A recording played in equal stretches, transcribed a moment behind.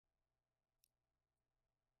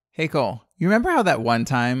Hey, Cole, you remember how that one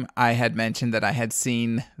time I had mentioned that I had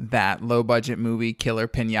seen that low-budget movie, Killer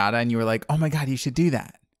Piñata, and you were like, oh my God, you should do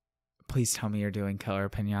that. Please tell me you're doing Killer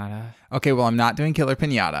Piñata. Okay, well, I'm not doing Killer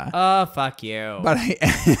Piñata. Oh, fuck you.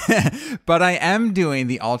 But I am doing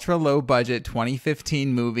the ultra-low-budget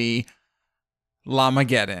 2015 movie,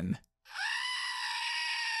 LLamageddon.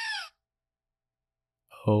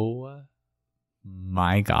 Oh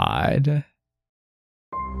my God.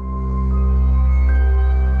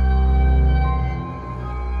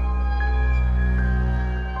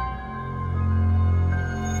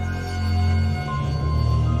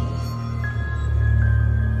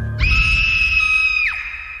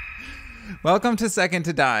 Welcome to Second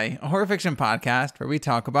to Die, a horror fiction podcast where we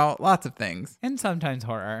talk about lots of things. And sometimes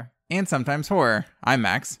horror. And sometimes horror. I'm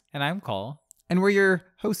Max. And I'm Cole. And we're your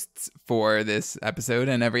hosts for this episode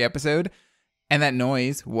and every episode. And that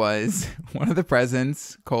noise was one of the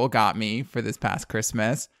presents Cole got me for this past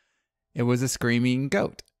Christmas. It was a screaming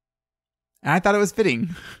goat. And I thought it was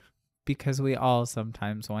fitting. Because we all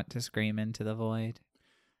sometimes want to scream into the void.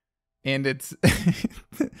 And it's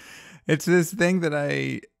this thing that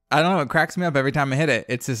I don't know, it cracks me up every time I hit it.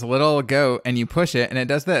 It's this little goat and you push it and it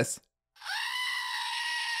does this.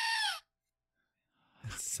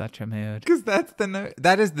 It's such a mood. Because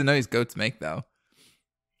that is the noise goats make, though.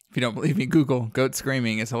 If you don't believe me, Google goat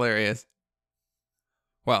screaming is hilarious.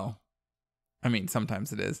 Well, I mean,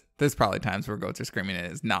 sometimes it is. There's probably times where goats are screaming and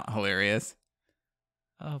it is not hilarious.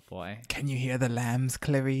 Oh boy. Can you hear the lambs,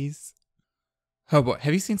 Clarice? Oh boy.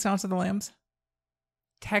 Have you seen Silence of the Lambs?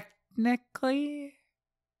 Technically?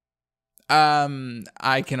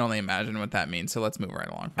 I can only imagine what that means, so let's move right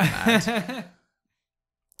along from that.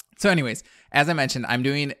 So anyways, as I mentioned, I'm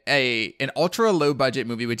doing an ultra low budget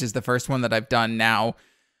movie, which is the first one that I've done now.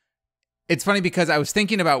 It's funny because I was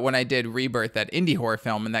thinking about when I did Rebirth, that indie horror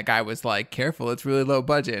film, and that guy was like, careful, it's really low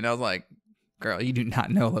budget. And I was like, girl, you do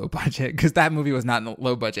not know low budget, because that movie was not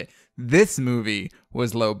low budget. This movie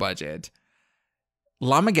was low budget.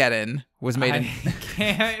 LLamageddon was made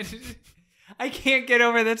I can't get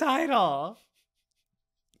over the title.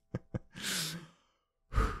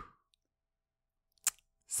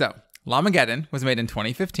 So, LLamageddon was made in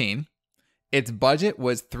 2015. Its budget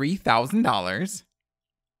was $3,000,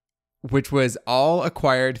 which was all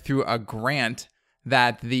acquired through a grant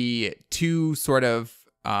that the two sort of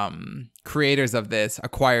creators of this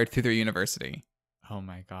acquired through their university. Oh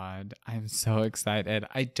my God. I'm so excited.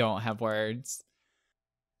 I don't have words.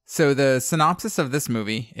 So the synopsis of this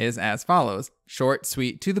movie is as follows. Short,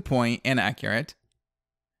 sweet, to the point, and accurate.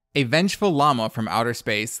 A vengeful llama from outer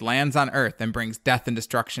space lands on Earth and brings death and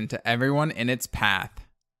destruction to everyone in its path.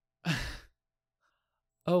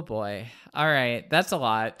 Oh boy. All right. That's a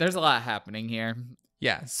lot. There's a lot happening here.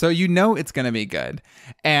 Yeah. So you know it's going to be good.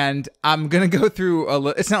 And I'm going to go through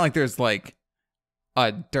it's not like there's like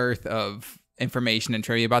a dearth of information and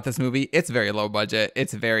trivia about this movie. It's very low budget.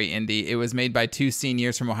 It's very indie. It was made by two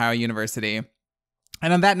seniors from Ohio University.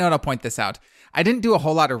 And on that note, I'll point this out. I didn't do a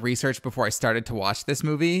whole lot of research before I started to watch this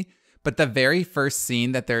movie, but the very first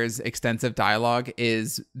scene that there's extensive dialogue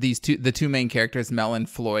is the two main characters, Mel and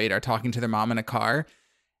Floyd, are talking to their mom in a car.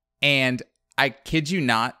 And I kid you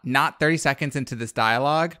not 30 seconds into this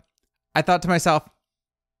dialogue, I thought to myself,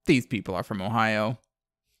 these people are from Ohio.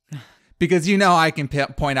 Because you know I can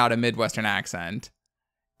point out a Midwestern accent.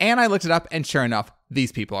 And I looked it up, and sure enough,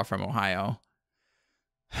 these people are from Ohio.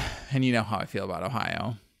 And you know how I feel about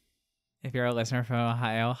Ohio. If you're a listener from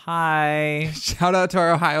Ohio, hi. Shout out to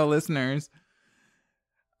our Ohio listeners.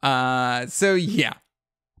 So yeah.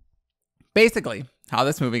 Basically, how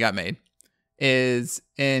this movie got made is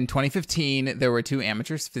in 2015, there were two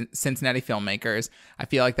amateur Cincinnati filmmakers. I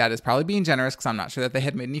feel like that is probably being generous because I'm not sure that they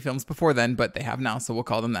had made any films before then, but they have now, so we'll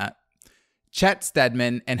call them that. Chet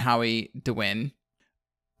Steadman and Howie DeWin.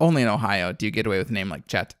 Only in Ohio do you get away with a name like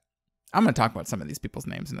Chet. I'm going to talk about some of these people's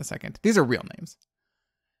names in a second. These are real names.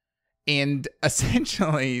 And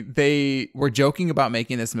essentially, they were joking about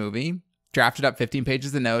making this movie, drafted up 15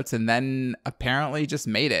 pages of notes, and then apparently just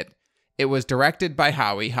made it. It was directed by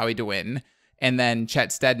Howie DeWin, and then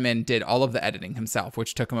Chet Steadman did all of the editing himself,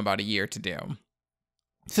 which took him about a year to do.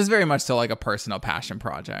 This is very much so like a personal passion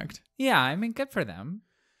project. Yeah, I mean, good for them.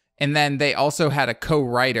 And then they also had a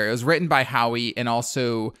co-writer. It was written by Howie and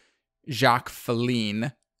also Jacques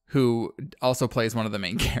Feline, who also plays one of the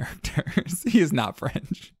main characters. He is not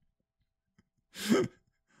French.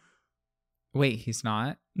 Wait, he's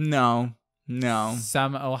not? No.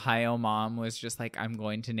 Some Ohio mom was just like, I'm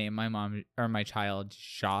going to name my mom or my child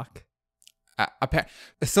Jacques.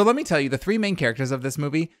 So let me tell you, the three main characters of this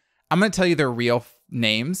movie, I'm going to tell you their real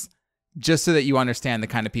names just so that you understand the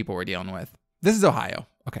kind of people we're dealing with. This is Ohio.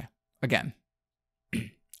 Okay. Again.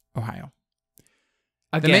 Ohio.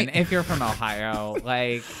 Again, if you're from Ohio,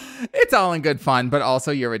 like... It's all in good fun, but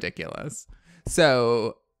also you're ridiculous.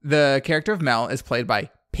 So the character of Mel is played by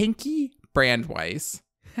Pinky Brandweiss.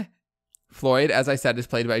 Floyd, as I said, is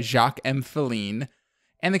played by Jacques M. Feline.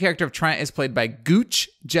 And the character of Trent is played by Gooch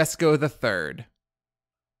Jesco III.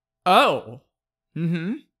 Oh.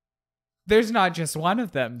 Mm-hmm. There's not just one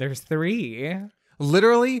of them. There's 3.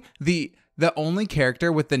 Literally, the only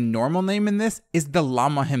character with the normal name in this is the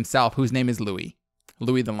llama himself, whose name is Louis.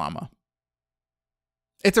 Louis the llama.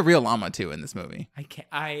 It's a real llama, too, in this movie.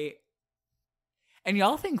 And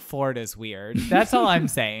y'all think Ford is weird. That's all I'm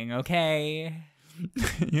saying, okay?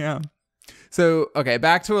 Yeah. So, okay,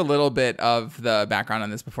 back to a little bit of the background on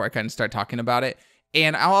this before I kind of start talking about it.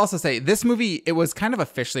 And I'll also say, this movie, it was kind of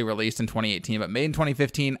officially released in 2018, but made in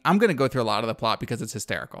 2015. I'm going to go through a lot of the plot because it's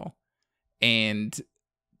hysterical. And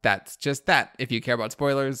that's just that. If you care about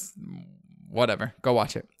spoilers, whatever, go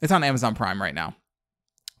watch it. It's on Amazon Prime right now.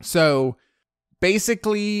 So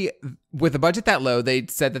basically, with a budget that low, they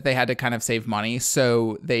said that they had to kind of save money.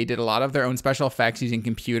 So they did a lot of their own special effects using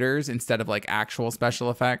computers instead of like actual special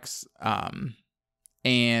effects.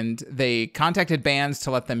 And they contacted bands to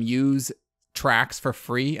let them use tracks for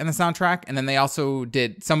free in the soundtrack. And then they also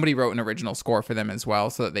somebody wrote an original score for them as well,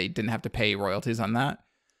 so that they didn't have to pay royalties on that.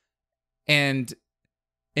 And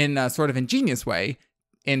in a sort of ingenious way,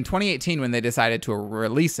 in 2018, when they decided to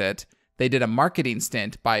release it, they did a marketing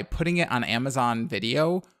stint by putting it on Amazon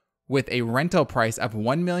Video with a rental price of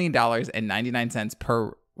 $1,000,000.99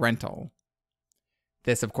 per rental.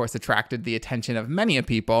 This, of course, attracted the attention of many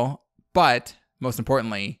people, but most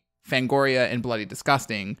importantly, Fangoria and Bloody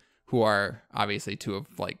Disgusting, who are obviously 2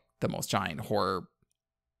 of like the most giant horror,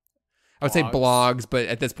 I would say blogs, but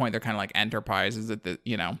at this point they're kind of like enterprises at the,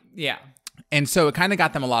 Yeah. And so it kind of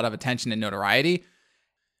got them a lot of attention and notoriety.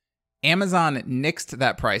 Amazon nixed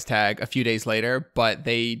that price tag a few days later, but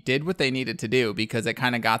they did what they needed to do because it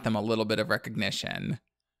kind of got them a little bit of recognition.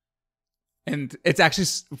 And it's actually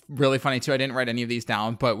really funny too. I didn't write any of these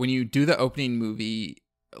down, but when you do the opening movie,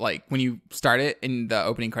 like when you start it and the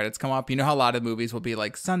opening credits come up, you know how a lot of movies will be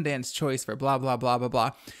like Sundance choice for blah, blah, blah, blah,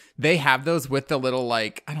 blah. They have those with the little,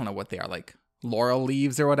 like, I don't know what they are, like laurel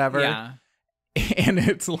leaves or whatever. Yeah. And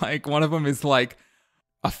it's like, one of them is like,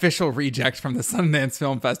 official reject from the Sundance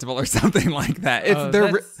Film Festival or something like that.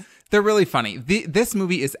 They're really funny. This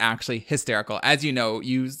movie is actually hysterical. As you know,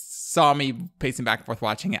 you saw me pacing back and forth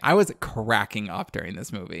watching it. I was cracking up during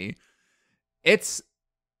this movie. I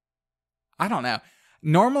don't know.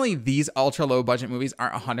 Normally, these ultra low budget movies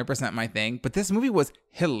aren't 100% my thing, but this movie was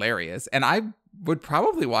hilarious. And I would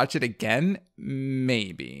probably watch it again,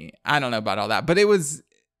 maybe. I don't know about all that, but it was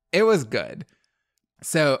good.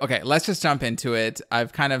 So, okay, let's just jump into it.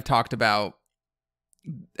 I've kind of talked about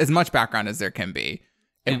as much background as there can be.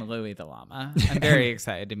 And Louis the llama. I'm very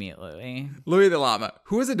excited to meet Louis. Louis the llama,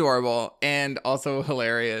 who is adorable and also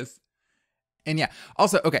hilarious. And yeah,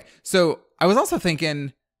 also, okay, so I was also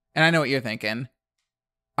thinking, and I know what you're thinking,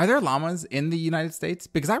 are there llamas in the United States?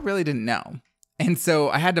 Because I really didn't know. And so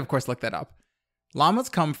I had to, of course, look that up. Llamas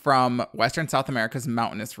come from Western South America's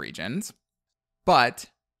mountainous regions, but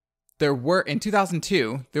in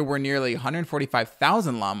 2002, there were nearly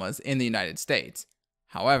 145,000 llamas in the United States.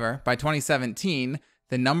 However, by 2017,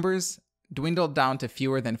 the numbers dwindled down to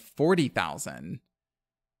fewer than 40,000.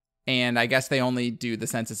 And I guess they only do the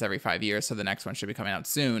census every 5 years, so the next one should be coming out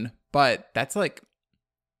soon. But that's like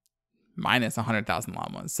minus 100,000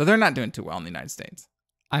 llamas. So they're not doing too well in the United States.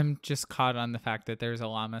 I'm just caught on the fact that there's a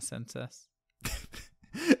llama census.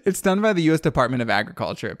 It's done by the U.S. Department of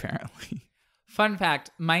Agriculture, apparently. Fun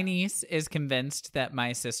fact, my niece is convinced that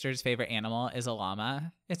my sister's favorite animal is a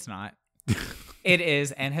llama. It's not. It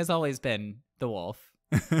is and has always been the wolf.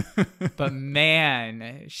 But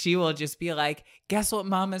man, she will just be like, guess what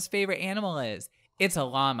mama's favorite animal is? It's a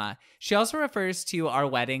llama. She also refers to our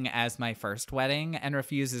wedding as my first wedding and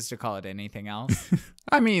refuses to call it anything else.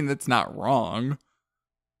 I mean, that's not wrong.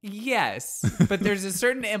 Yes, but there's a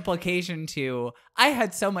certain implication to, I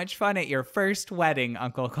had so much fun at your first wedding,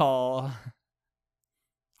 Uncle Cole.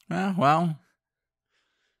 Well,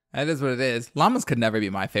 that is what it is. Llamas could never be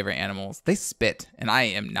my favorite animals. They spit, and I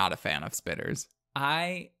am not a fan of spitters.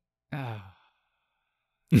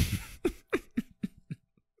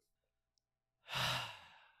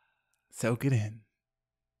 Soak it in.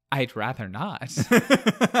 I'd rather not.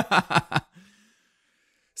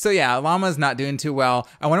 So yeah, llama's not doing too well.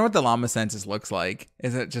 I wonder what the llama census looks like.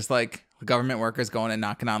 Is it just like government workers going and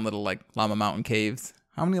knocking on little like llama mountain caves?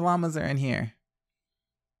 How many llamas are in here?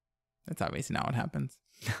 That's obviously not what happens.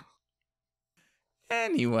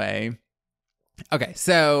 Anyway, Okay,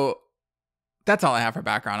 so that's all I have for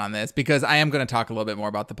background on this, because I am going to talk a little bit more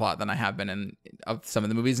about the plot than I have been in of some of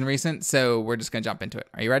the movies in recent. So we're just going to jump into it.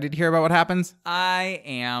 Are you ready to hear about what happens? I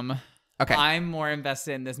am. Okay. I'm more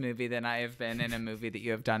invested in this movie than I have been in a movie that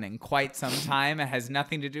you have done in quite some time. It has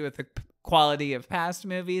nothing to do with the quality of past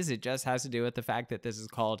movies. It just has to do with the fact that this is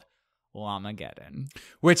called LLamageddon.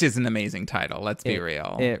 Which is an amazing title, let's be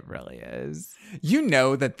real. It really is. You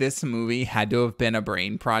know that this movie had to have been a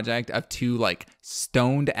brain project of two like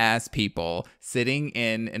stoned ass people sitting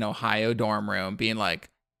in an Ohio dorm room being like,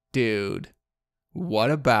 dude,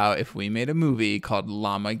 what about if we made a movie called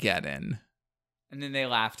LLamageddon? And then they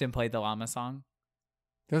laughed and played the llama song.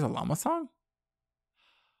 There's a llama song?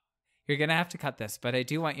 You're going to have to cut this, but I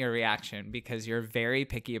do want your reaction because you're very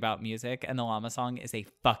picky about music and the llama song is a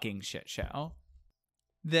fucking shit show.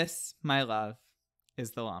 This, my love,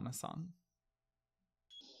 is the llama song.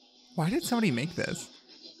 Why did somebody make this?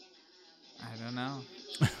 I don't know.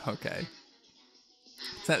 Okay.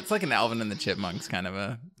 So it's like an Alvin and the Chipmunks kind of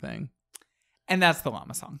a thing. And that's the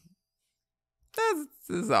llama song. This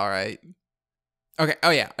is all right. Okay.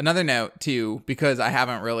 Oh, yeah. Another note, too, because I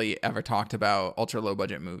haven't really ever talked about ultra low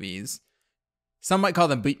budget movies. Some might call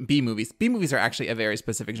them B movies. B movies are actually a very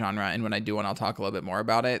specific genre. And when I do one, I'll talk a little bit more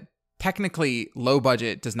about it. Technically, low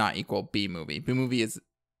budget does not equal B movie. B movie is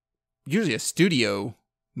usually a studio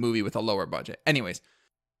movie with a lower budget. Anyways,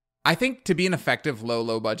 I think to be an effective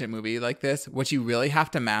low budget movie like this, what you really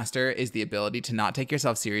have to master is the ability to not take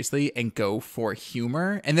yourself seriously and go for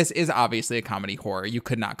humor. And this is obviously a comedy horror. You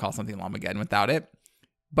could not call something LLamageddon without it.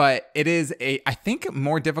 But it is I think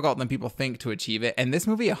more difficult than people think to achieve it. And this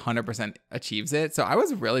movie 100% achieves it. So I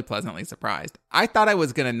was really pleasantly surprised. I thought I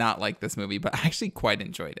was going to not like this movie, but I actually quite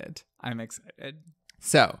enjoyed it. I'm excited.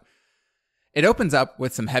 So it opens up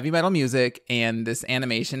with some heavy metal music and this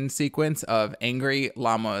animation sequence of angry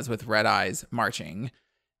llamas with red eyes marching.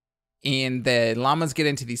 And the llamas get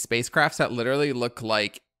into these spacecrafts that literally look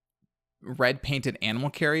like red painted animal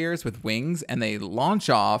carriers with wings. And they launch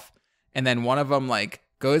off. And then one of them like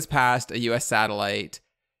goes past a US satellite,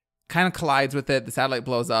 kind of collides with it. The satellite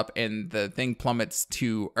blows up and the thing plummets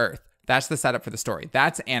to Earth. That's the setup for the story.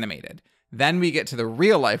 That's animated. Then we get to the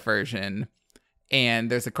real life version.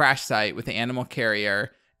 And there's a crash site with the animal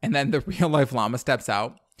carrier. And then the real life llama steps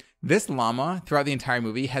out. This llama, throughout the entire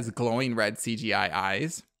movie, has glowing red CGI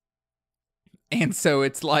eyes. And so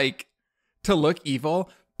it's like to look evil,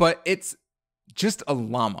 but it's just a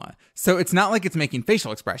llama. So it's not like it's making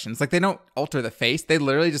facial expressions. Like they don't alter the face. They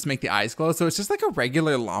literally just make the eyes glow. So it's just like a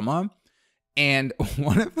regular llama. And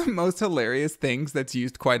one of the most hilarious things that's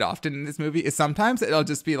used quite often in this movie is sometimes it'll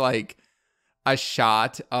just be like a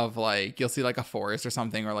shot of like, you'll see like a forest or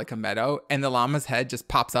something or like a meadow, and the llama's head just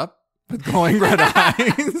pops up with glowing red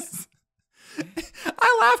eyes.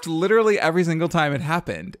 I laughed literally every single time it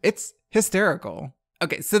happened. It's hysterical.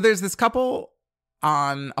 Okay, so there's this couple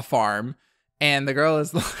on a farm, and the girl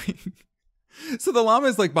is like, so the llama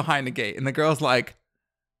is like behind a gate, and the girl's like,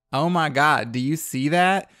 oh my God, do you see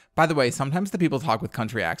that? By the way, sometimes the people talk with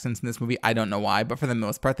country accents in this movie. I don't know why, but for the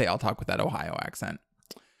most part, they all talk with that Ohio accent.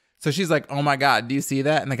 So she's like, oh my God, do you see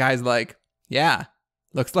that? And the guy's like, yeah,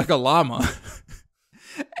 looks like a llama.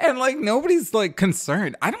 And like, nobody's like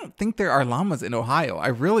concerned. I don't think there are llamas in Ohio. I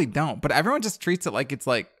really don't. But everyone just treats it like it's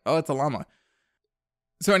like, oh, it's a llama.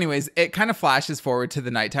 So anyways, it kind of flashes forward to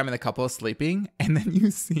the nighttime and the couple is sleeping. And then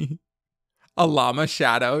you see a llama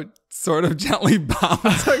shadow sort of gently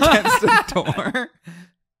bounce against a door.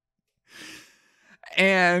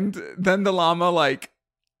 And then the llama like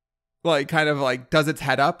kind of like does its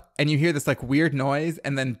head up, and you hear this like weird noise,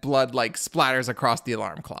 and then blood like splatters across the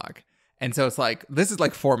alarm clock. And so it's like, this is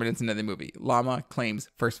like 4 minutes into the movie. Llama claims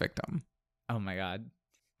first victim. Oh my God.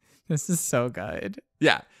 This is so good.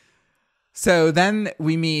 Yeah. So then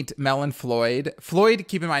we meet Mel and Floyd. Floyd,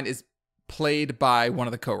 keep in mind, is played by one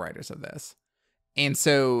of the co-writers of this. And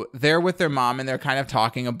so they're with their mom, and they're kind of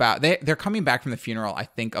talking about, they're coming back from the funeral, I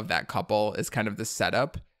think, of that couple is kind of the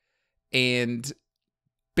setup. And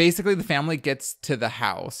basically the family gets to the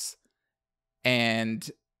house, and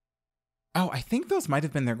I think those might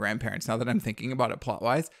have been their grandparents now that I'm thinking about it plot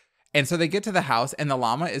wise. And so they get to the house, and the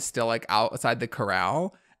llama is still like outside the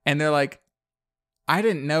corral, and they're like, I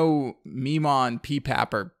didn't know Meemaw and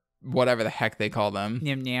Peepap or whatever the heck they call them.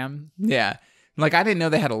 Yum yum. Yeah. Like, I didn't know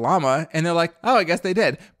they had a llama. And they're like, oh, I guess they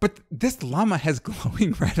did. But this llama has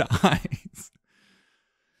glowing red eyes.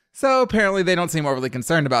 So apparently they don't seem overly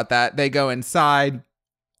concerned about that. They go inside.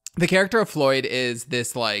 The character of Floyd is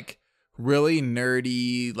this like really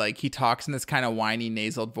nerdy, like he talks in this kind of whiny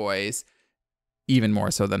nasal voice, even more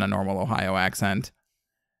so than a normal Ohio accent.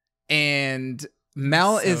 And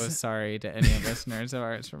Mel I'm so is sorry to any listeners of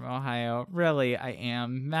ours from Ohio. Really, I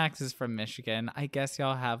am. Max is from Michigan. I guess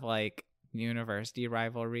y'all have like university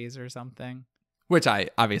rivalries or something. which I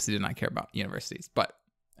obviously do not care about universities, but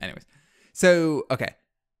anyways. So, okay.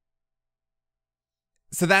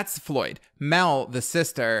 So that's Floyd. Mel, the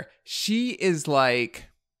sister, she is like,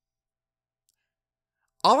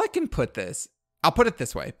 I'll put it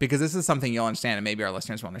this way, because this is something you'll understand and maybe our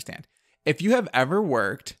listeners will understand. If you have ever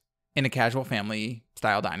worked in a casual family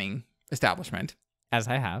style dining establishment, as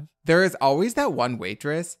I have, there is always that one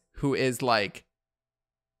waitress who is like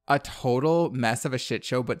a total mess of a shit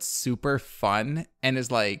show, but super fun and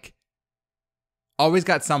is like always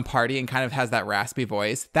got some party and kind of has that raspy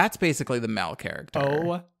voice. That's basically the Mel character.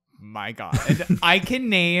 oh my God. I can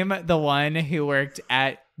name the one who worked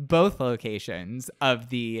at both locations of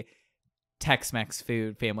the Tex-Mex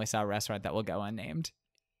food family style restaurant that will go unnamed.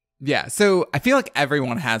 Yeah, so I feel like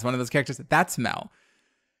everyone has one of those characters. That's Mel.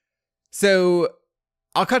 So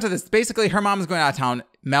I'll cut to this. Basically, her mom is going out of town.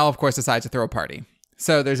 Mel, of course, decides to throw a party.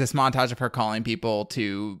 So there's this montage of her calling people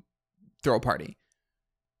to throw a party.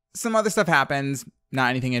 Some other stuff happens, not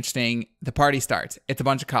anything interesting. The party starts. It's a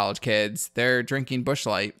bunch of college kids. They're drinking Busch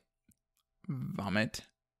Light. Vomit.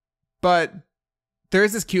 But there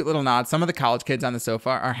is this cute little nod. Some of the college kids on the sofa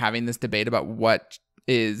are having this debate about what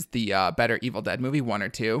is the better Evil Dead movie, 1 or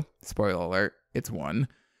 2. Spoiler alert, it's 1.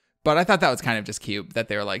 But I thought that was kind of just cute that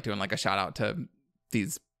they were like doing like a shout out to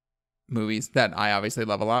these movies that I obviously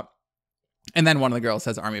love a lot. And then one of the girls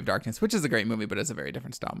says Army of Darkness, which is a great movie, but it's a very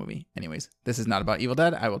different style movie. Anyways, this is not about Evil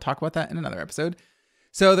Dead. I will talk about that in another episode.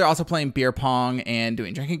 So they're also playing beer pong and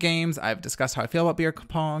doing drinking games. I've discussed how I feel about beer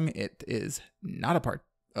pong. It is not a part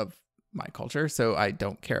of my culture, so I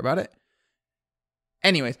don't care about it.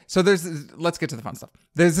 Anyways, so let's get to the fun stuff.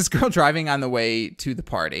 There's this girl driving on the way to the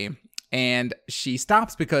party, and she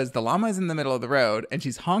stops because the llama is in the middle of the road, and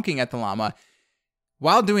she's honking at the llama.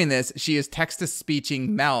 While doing this, she is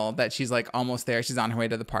text-to-speeching Mel that she's like almost there. She's on her way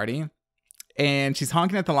to the party, and she's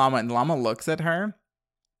honking at the llama, and the llama looks at her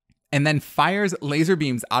and then fires laser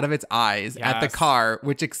beams out of its eyes at the car,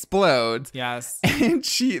 which explodes. Yes. And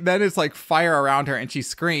then it's like fire around her, and she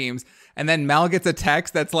screams. And then Mel gets a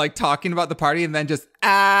text that's like talking about the party, and then just,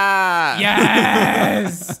 ah.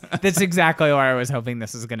 Yes. That's exactly where I was hoping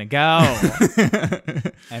this was going to go.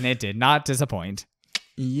 And it did not disappoint.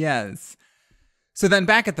 Yes. So then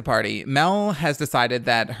back at the party, Mel has decided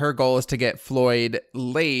that her goal is to get Floyd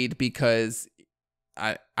laid because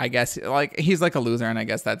I guess like he's like a loser, and I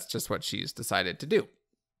guess that's just what she's decided to do.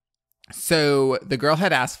 So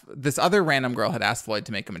this other random girl had asked Floyd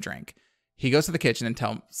to make him a drink. He goes to the kitchen and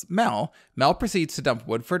tells Mel. Mel proceeds to dump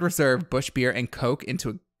Woodford Reserve, Busch Beer, and Coke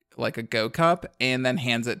into a Go cup and then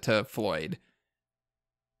hands it to Floyd.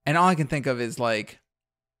 And all I can think of is like,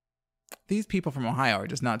 these people from Ohio are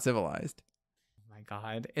just not civilized. Oh my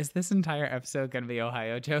God. Is this entire episode going to be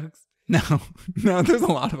Ohio jokes? No, there's a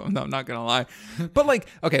lot of them, though, I'm not going to lie. But like,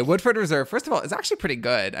 okay, Woodford Reserve, first of all, is actually pretty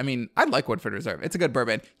good. I mean, I like Woodford Reserve. It's a good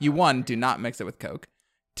bourbon. You, 1, do not mix it with Coke.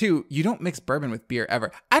 2, you don't mix bourbon with beer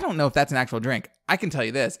ever. I don't know if that's an actual drink. I can tell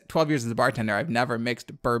you this, 12 years as a bartender, I've never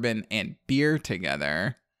mixed bourbon and beer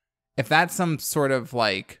together. If that's some sort of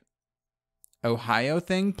like Ohio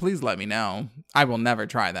thing, please let me know. I will never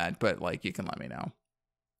try that, but like you can let me know.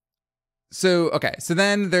 So, okay. So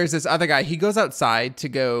then there's this other guy. He goes outside to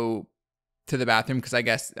go to the bathroom because I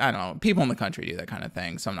guess, I don't know, people in the country do that kind of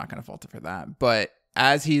thing. So I'm not going to fault him for that. But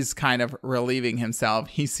as he's kind of relieving himself,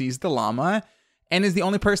 he sees the llama and is the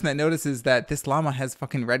only person that notices that this llama has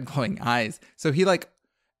fucking red glowing eyes. So he like,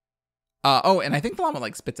 and I think the llama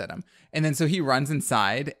like spits at him. And then so he runs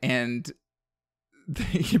inside and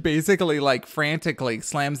he basically like frantically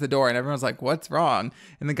slams the door and everyone's like, what's wrong?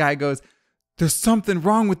 And the guy goes, there's something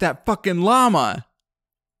wrong with that fucking llama.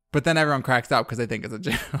 But then everyone cracks up because they think it's a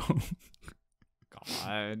joke.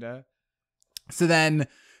 God. So then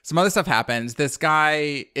some other stuff happens. This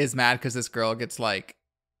guy is mad because this girl gets like,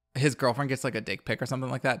 his girlfriend gets like a dick pic or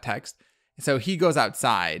something like that text. So he goes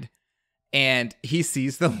outside and he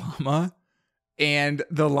sees the llama and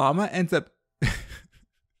the llama ends up,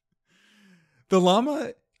 the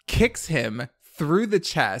llama kicks him through the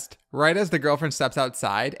chest right as the girlfriend steps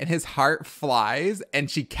outside and his heart flies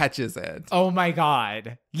and she catches it. Oh my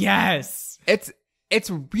God. Yes. It's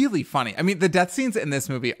really funny. I mean, the death scenes in this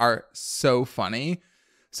movie are so funny.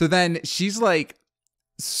 So then she's like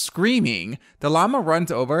screaming. The llama runs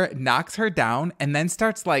over, knocks her down, and then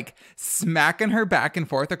starts like smacking her back and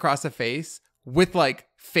forth across the face with like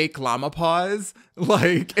fake llama paws.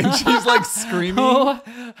 Like, and she's like screaming. Oh.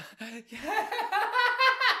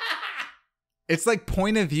 It's like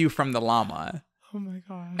point of view from the llama. Oh my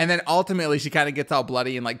god. And then ultimately she kind of gets all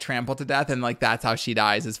bloody and like trampled to death. And like that's how she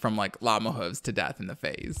dies, is from like llama hooves to death in the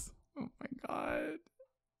face. Oh my god.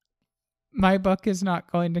 My book is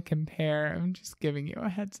not going to compare. I'm just giving you a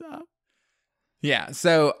heads up. Yeah.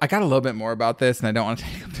 So I got a little bit more about this and I don't want to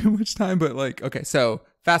take up too much time, but like, okay. So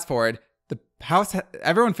fast forward, the house,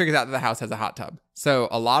 everyone figures out that the house has a hot tub. So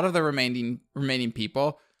a lot of the remaining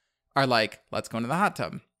people are like, let's go into the hot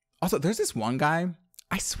tub. Also, there's this one guy,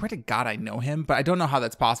 I swear to God, I know him, but I don't know how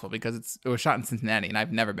that's possible because it was shot in Cincinnati and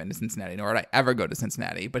I've never been to Cincinnati, nor would I ever go to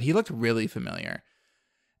Cincinnati, but he looked really familiar.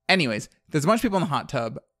 Anyways, there's a bunch of people in the hot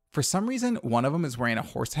tub. For some reason, one of them is wearing a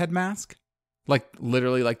horse head mask, like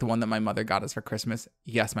literally like the one that my mother got us for Christmas.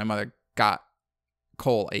 Yes, my mother got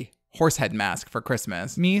Cole a horse head mask for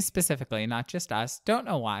Christmas. Me specifically, not just us. Don't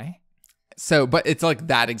know why. So, but it's like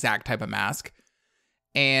that exact type of mask.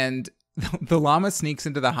 And the llama sneaks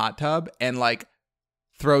into the hot tub and like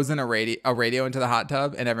throws in a radio into the hot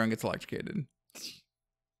tub and everyone gets electrocuted.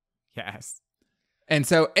 Yes. And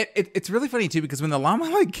so it's really funny too, because when the llama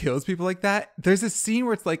like kills people like that, there's a scene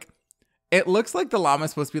where it's like, it looks like the llama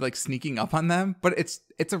is supposed to be like sneaking up on them, but it's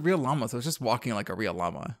a real llama. So it's just walking like a real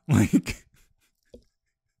llama. Like,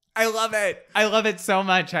 I love it. I love it so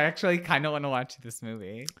much. I actually kind of want to watch this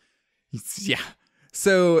movie. Yeah.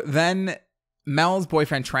 So then Mel's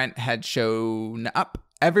boyfriend Trent had shown up.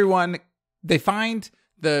 They find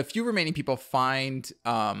the few remaining people find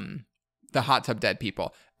the hot tub dead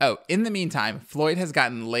people. Oh, in the meantime, Floyd has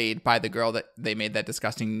gotten laid by the girl that they made that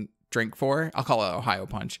disgusting drink for. I'll call it Ohio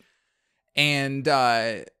Punch. And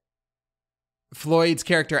Floyd's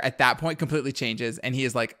character at that point completely changes and he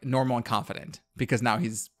is like normal and confident because now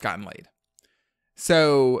he's gotten laid.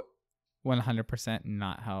 So 100%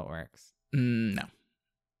 not how it works. No.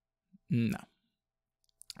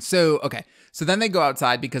 So, okay. So then they go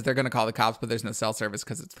outside because they're going to call the cops, but there's no cell service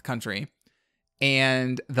because it's the country.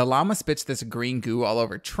 And the llama spits this green goo all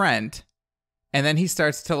over Trent. And then he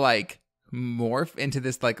starts to like morph into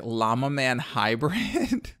this like llama man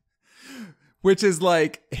hybrid, which is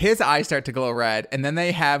like his eyes start to glow red. And then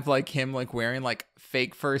they have like him like wearing like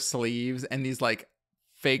fake fur sleeves and these like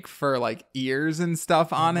fake fur like ears and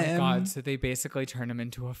stuff on him. Oh my god, so they basically turn him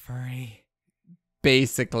into a furry.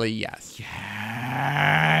 Basically, yes.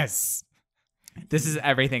 Yes. This is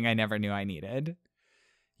everything I never knew I needed.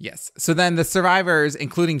 Yes. So then the survivors,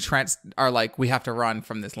 including Trent, are like, we have to run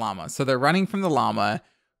from this llama. So they're running from the llama,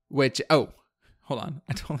 which, oh, hold on.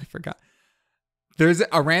 I totally forgot. There's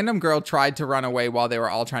a random girl tried to run away while they were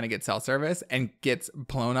all trying to get cell service and gets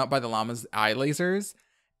blown up by the llama's eye lasers.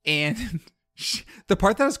 And the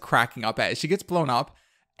part that I was cracking up at is she gets blown up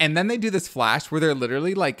and then they do this flash where they're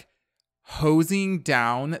literally like hosing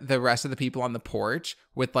down the rest of the people on the porch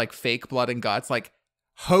with like fake blood and guts, like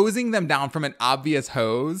hosing them down from an obvious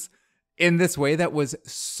hose in this way that was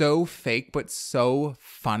so fake but so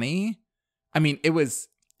funny. I mean, it was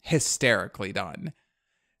hysterically done.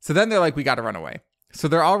 So then they're like, we got to run away. So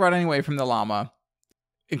they're all running away from the llama,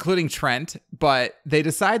 including Trent, but they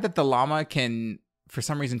decide that the llama can, for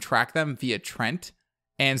some reason, track them via Trent.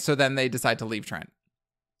 And so then they decide to leave Trent.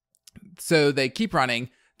 So they keep running.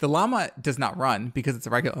 The llama does not run because it's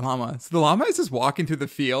a regular llama. So the llama is just walking through the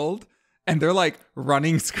field and they're like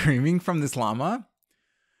running, screaming from this llama.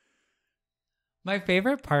 My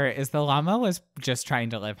favorite part is the llama was just trying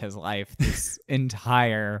to live his life this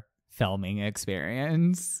entire filming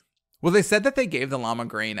experience. Well, they said that they gave the llama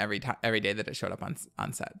grain every day that it showed up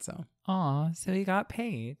on set. So, so he got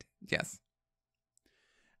paid. Yes.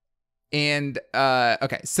 And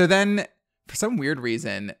okay, so then for some weird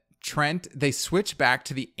reason, Trent, they switch back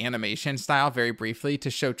to the animation style very briefly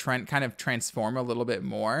to show Trent kind of transform a little bit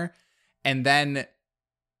more. And then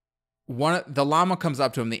the llama comes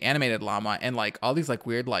up to him, the animated llama, and like all these like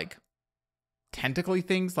weird like tentacly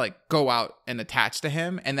things like go out and attach to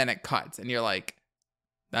him, and then it cuts and you're like,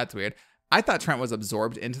 that's weird. I thought Trent was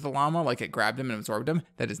absorbed into the llama, like it grabbed him and absorbed him.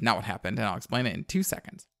 That is not what happened, and I'll explain it in 2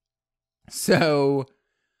 seconds. So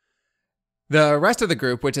the rest of the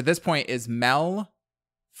group, which at this point is Mel,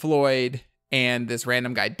 Floyd, and this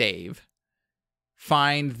random guy Dave,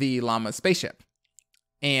 find the llama spaceship.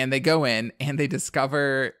 And they go in and they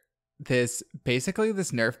discover this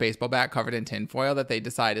Nerf baseball bat covered in tinfoil that they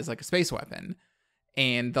decide is like a space weapon.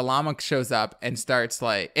 And the llama shows up and starts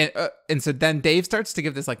like, and so then Dave starts to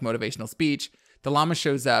give this like motivational speech. The llama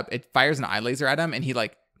shows up, it fires an eye laser at him, and he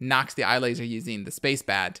like knocks the eye laser using the space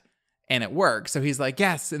bat, and it works. So he's like,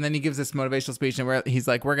 yes. And then he gives this motivational speech, and he's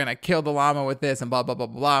like, we're going to kill the llama with this, and blah, blah, blah,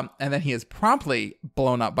 blah, blah. And then he is promptly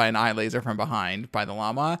blown up by an eye laser from behind by the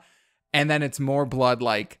llama. And then it's more blood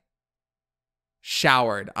like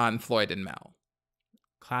showered on Floyd and Mel.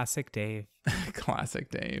 Classic Dave. Classic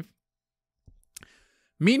Dave.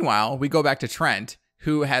 Meanwhile, we go back to Trent,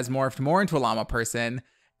 who has morphed more into a llama person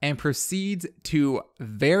and proceeds to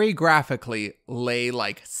very graphically lay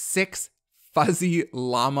like 6 fuzzy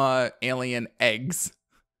llama alien eggs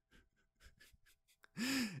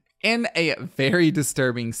in a very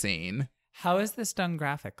disturbing scene. How is this done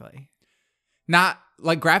graphically? Not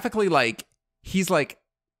like graphically, like he's like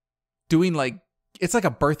doing like, it's like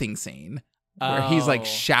a birthing scene where he's like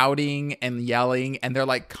shouting and yelling and they're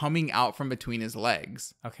like coming out from between his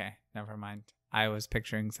legs. Okay, never mind. I was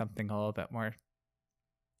picturing something a little bit more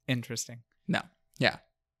interesting. No. Yeah.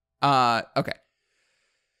 Okay.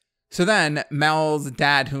 So then Mel's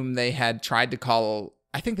dad, whom they had tried to call,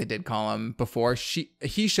 I think they did call him before,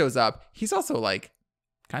 he shows up. He's also like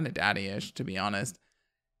kind of daddy-ish, to be honest.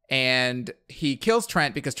 And he kills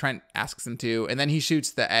Trent because Trent asks him to. And then he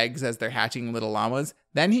shoots the eggs as they're hatching little llamas.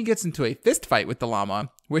 Then he gets into a fist fight with the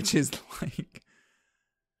llama, which is like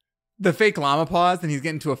the fake llama pause. And he's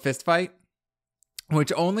getting into a fist fight,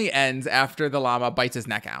 which only ends after the llama bites his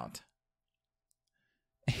neck out.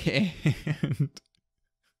 And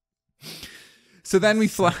so then we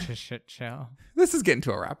fly. Such a shit show. This is getting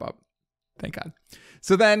to a wrap up. Thank God.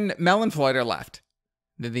 So then Mel and Floyd are left.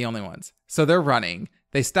 They're the only ones. So they're running.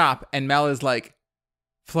 They stop, and Mel is like,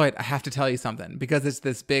 Floyd, I have to tell you something, because it's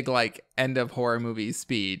this big, like, end of horror movie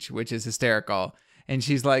speech, which is hysterical. And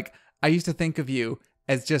she's like, I used to think of you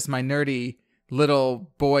as just my nerdy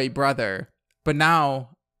little boy brother, but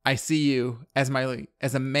now I see you as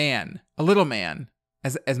a man, a little man,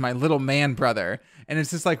 as my little man brother. And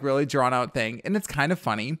it's just like really drawn out thing. And it's kind of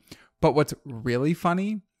funny. But what's really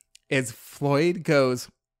funny is Floyd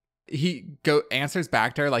answers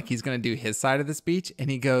back to her like he's going to do his side of the speech. And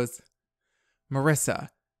he goes, Marissa.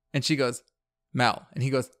 And she goes, Mel. And he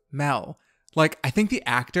goes, Mel. Like, I think the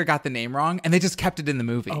actor got the name wrong and they just kept it in the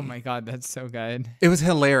movie. Oh my God, that's so good. It was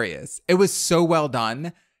hilarious. It was so well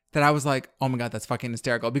done that I was like, oh my God, that's fucking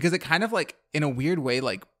hysterical. Because it kind of like, in a weird way,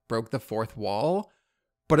 like broke the fourth wall.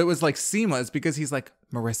 But it was like seamless because he's like,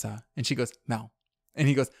 Marissa. And she goes, Mel. And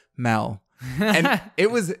he goes, Mel. And it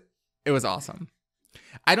was awesome.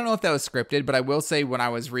 I don't know if that was scripted, but I will say when I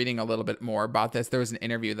was reading a little bit more about this, there was an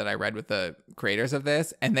interview that I read with the creators of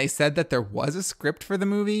this, and they said that there was a script for the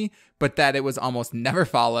movie, but that it was almost never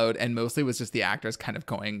followed, and mostly was just the actors kind of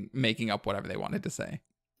making up whatever they wanted to say.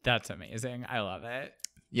 That's amazing. I love it.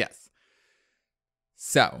 Yes.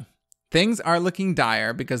 So, things are looking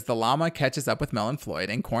dire because the llama catches up with Mel and Floyd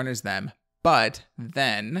and corners them, but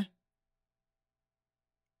then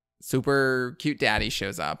super cute daddy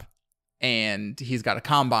shows up. And he's got a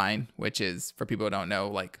combine, which is, for people who don't know,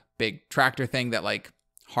 like big tractor thing that like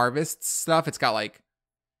harvests stuff. It's got like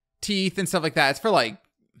teeth and stuff like that. It's for like,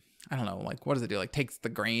 I don't know, like what does it do? Like takes the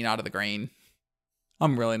grain out of the grain.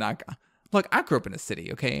 I'm really not. Look, I grew up in a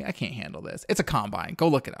city, okay? I can't handle this. It's a combine. Go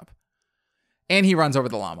look it up. And he runs over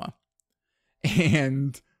the llama.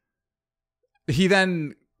 And he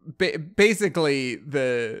then basically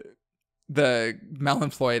the Mel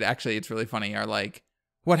and Floyd, actually, it's really funny, are like,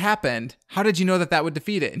 what happened? How did you know that would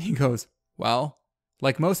defeat it? And he goes, well,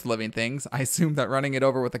 like most living things, I assumed that running it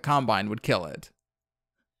over with a combine would kill it.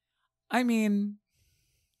 I mean,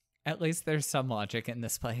 at least there's some logic in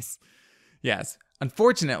this place. Yes.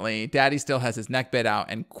 Unfortunately, Daddy still has his neck bit out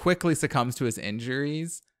and quickly succumbs to his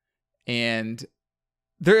injuries. And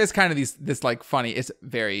there is kind of this like funny, it's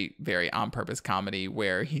very, very on purpose comedy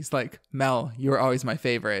where he's like, Mel, you were always my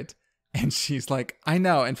favorite. And she's like, I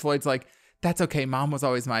know. And Floyd's like, that's okay. Mom was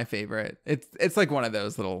always my favorite. It's like one of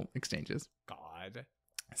those little exchanges. God.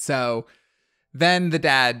 So then the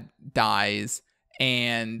dad dies,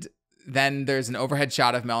 and then there's an overhead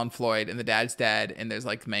shot of Mel and Floyd, and the dad's dead, and there's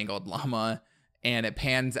like mangled llama, and it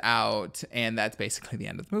pans out, and that's basically the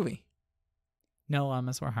end of the movie. No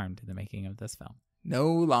llamas were harmed in the making of this film.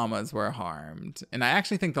 No llamas were harmed. And I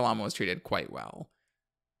actually think the llama was treated quite well.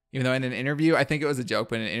 Even though in an interview, I think it was a joke,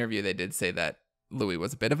 but in an interview they did say that Louis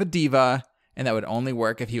was a bit of a diva, and that would only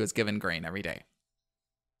work if he was given grain every day.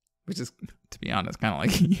 Which is, to be honest, kind of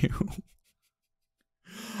like you.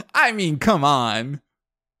 I mean, come on.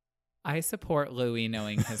 I support Louis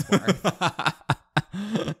knowing his worth.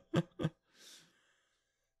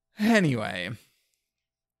 Anyway.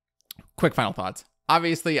 Quick final thoughts.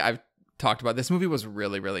 Obviously, I've talked about this movie was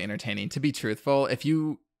really, really entertaining. To be truthful,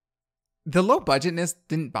 the low budgetness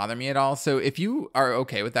didn't bother me at all. So if you are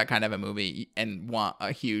okay with that kind of a movie and want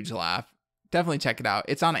a huge laugh, definitely check it out.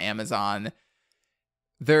 It's on Amazon.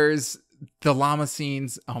 There's the llama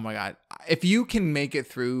scenes. Oh my God. If you can make it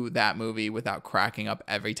through that movie without cracking up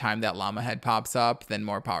every time that llama head pops up, then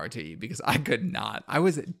more power to you, because I could not. I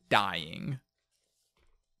was dying.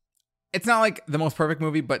 it's not like the most perfect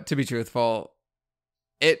movie, but to be truthful,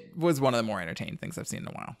 it was one of the more entertaining things I've seen in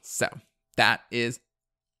a while. So that is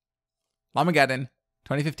LLamageddon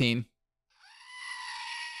 2015.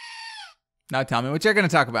 Now tell me what you're going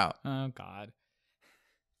to talk about. Oh, God.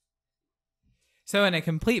 So in a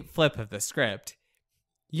complete flip of the script,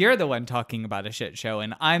 you're the one talking about a shit show,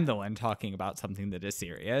 and I'm the one talking about something that is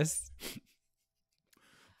serious.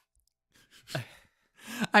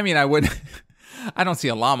 I mean, I don't see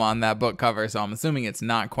a llama on that book cover, so I'm assuming it's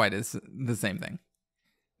not quite as the same thing.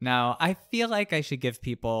 Now, I feel like I should give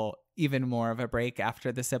people even more of a break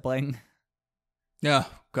after the sibling. Oh,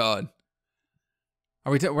 God.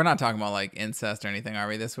 We're not talking about like incest or anything, are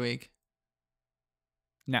we, this week?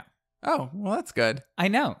 No. Oh, well, that's good. I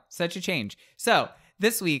know. Such a change. So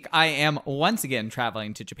this week, I am once again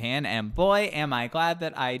traveling to Japan, and boy, am I glad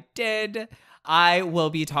that I did. I will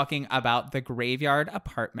be talking about The Graveyard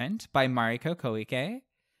Apartment by Mariko Koike.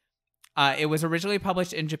 It was originally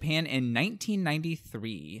published in Japan in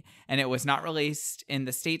 1993, and it was not released in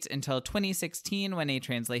the States until 2016 when a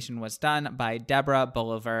translation was done by Deborah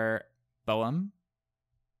Bolivar Boehm.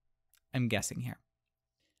 I'm guessing here.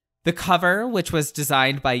 The cover, which was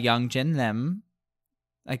designed by Young Jin Lim,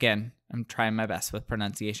 again, I'm trying my best with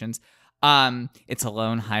pronunciations. It's a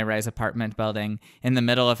lone high-rise apartment building in the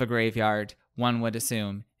middle of a graveyard. One would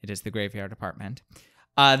assume it is the Graveyard Apartment.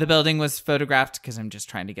 The building was photographed, because I'm just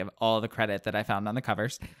trying to give all the credit that I found on the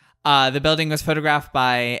covers. The building was photographed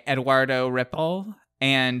by Eduardo Rippel,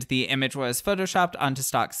 and the image was photoshopped onto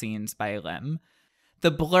stock scenes by Lim.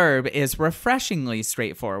 The blurb is refreshingly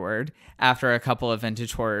straightforward after a couple of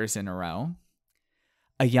vintage horrors in a row.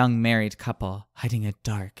 A young married couple hiding a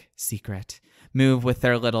dark secret move with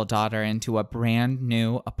their little daughter into a brand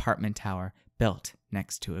new apartment tower built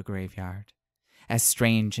next to a graveyard. As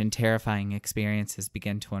strange and terrifying experiences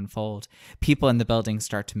begin to unfold, people in the building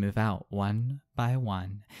start to move out one by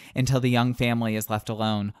one until the young family is left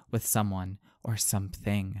alone with someone or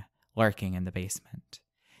something lurking in the basement.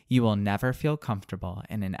 You will never feel comfortable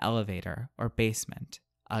in an elevator or basement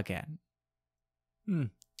again.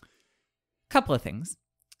 Couple of things.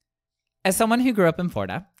 As someone who grew up in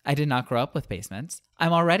Florida, I did not grow up with basements.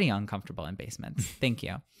 I'm already uncomfortable in basements. Thank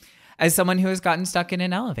you. As someone who has gotten stuck in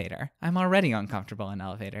an elevator, I'm already uncomfortable in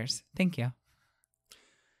elevators. Thank you.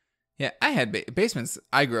 Yeah, I had basements.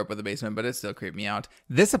 I grew up with a basement, but it still creeped me out.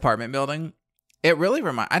 This apartment building, it really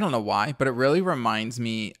I don't know why, but it really reminds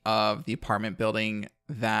me of the apartment building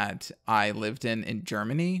that I lived in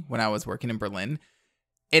Germany when I was working in Berlin.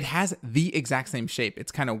 It has the exact same shape.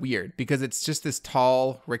 It's kind of weird because it's just this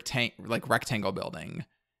tall rectangle building.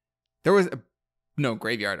 There was no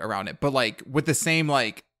graveyard around it, but like with the same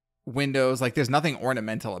like windows, like there's nothing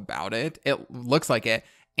ornamental about it. It looks like it.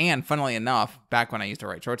 And funnily enough, back when I used to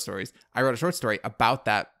write short stories, I wrote a short story about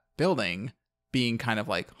that building being kind of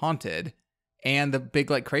like haunted, and the big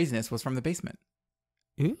like craziness was from the basement.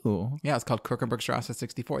 Ooh. Yeah, it's called Krokenbergstrasse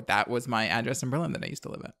 64. That was my address in Berlin that I used to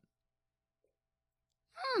live at.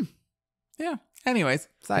 Yeah. Anyways,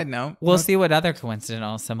 side note. We'll see what other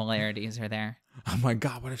coincidental similarities are there. Oh my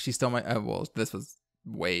God, what if she stole my... well, this was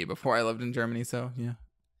way before I lived in Germany, so yeah.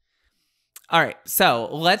 All right, so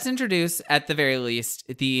let's introduce, at the very least,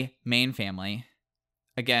 the main family.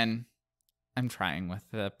 Again, I'm trying with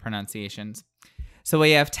the pronunciations. So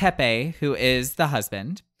we have Teppei, who is the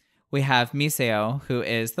husband. We have Miseo, who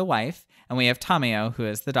is the wife. And we have Tameo, who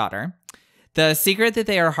is the daughter. The secret that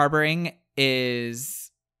they are harboring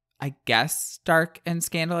is, I guess, dark and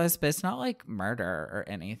scandalous, but it's not like murder or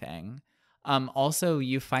anything. Also,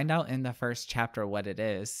 you find out in the first chapter what it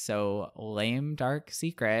is. So, lame, dark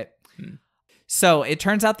secret. So, it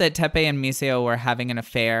turns out that Teppei and Miseo were having an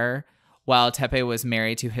affair while Teppei was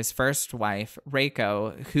married to his first wife,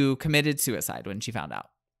 Reiko, who committed suicide when she found out.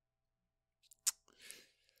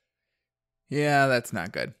 Yeah, that's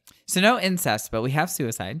not good. So, no incest, but we have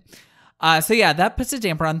suicide. So yeah, that puts a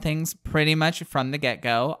damper on things pretty much from the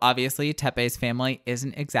get-go. Obviously, Teppei's family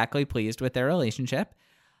isn't exactly pleased with their relationship.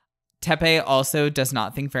 Teppei also does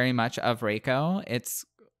not think very much of Reiko. It's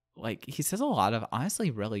like, he says a lot of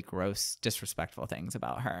honestly really gross, disrespectful things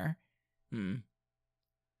about her.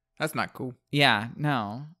 That's not cool. Yeah,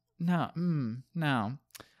 no. But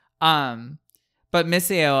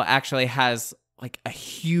Miseo actually has like a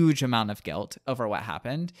huge amount of guilt over what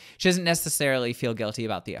happened. She doesn't necessarily feel guilty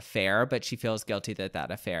about the affair, but she feels guilty that that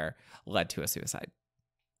affair led to a suicide.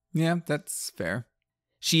 Yeah, that's fair.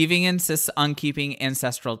 She even insists on keeping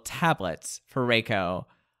ancestral tablets for Reiko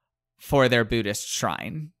for their Buddhist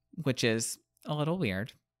shrine, which is a little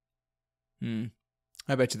weird. I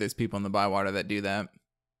bet you there's people in the Bywater that do that.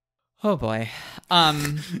 Oh boy.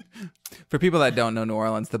 For people that don't know New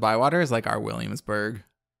Orleans, the Bywater is like our Williamsburg.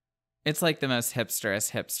 It's like the most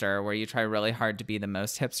hipsterest hipster, where you try really hard to be the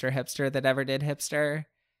most hipster that ever did hipster,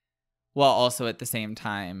 while also at the same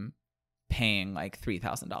time paying like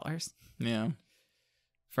 $3,000 Yeah.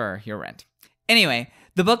 for your rent. Anyway,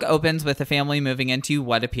 the book opens with a family moving into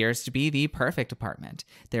what appears to be the perfect apartment.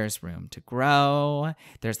 There's room to grow.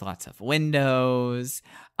 There's lots of windows.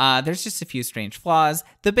 There's just a few strange flaws,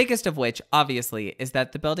 the biggest of which, obviously, is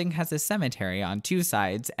that the building has a cemetery on 2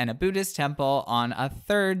 sides and a Buddhist temple on a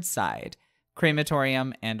 3rd side,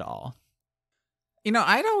 crematorium and all. You know,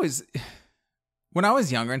 when I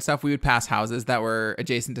was younger and stuff, we would pass houses that were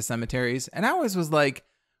adjacent to cemeteries, and I always was like,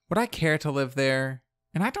 would I care to live there?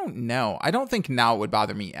 And I don't know. I don't think now it would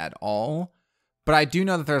bother me at all, but I do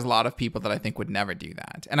know that there's a lot of people that I think would never do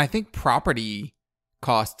that. And I think property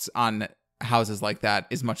costs on houses like that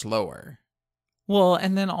is much lower. Well,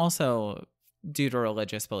 and then also due to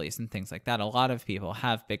religious beliefs and things like that, a lot of people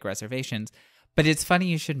have big reservations. But it's funny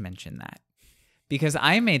you should mention that, because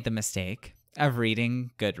I made the mistake of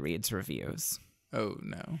reading Goodreads reviews. Oh,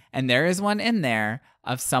 no. And there is one in there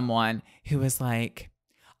of someone who was like,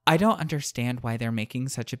 I don't understand why they're making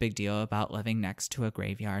such a big deal about living next to a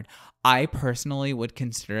graveyard. I personally would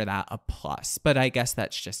consider that a plus, but I guess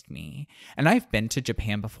that's just me. And I've been to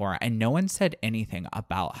Japan before, and no one said anything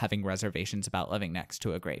about having reservations about living next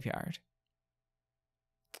to a graveyard.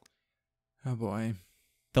 Oh, boy.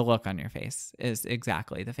 The look on your face is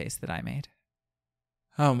exactly the face that I made.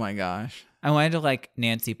 Oh, my gosh. I wanted to like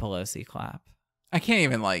Nancy Pelosi clap. I can't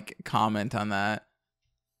even like comment on that.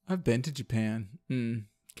 I've been to Japan.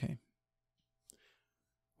 Okay.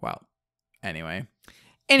 Well, anyway,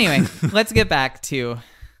 let's get back to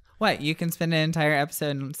what you can spend an entire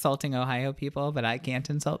episode insulting Ohio people, but I can't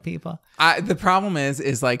insult people. The problem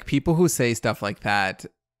is like people who say stuff like that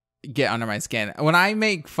get under my skin. When I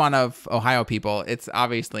make fun of Ohio people, it's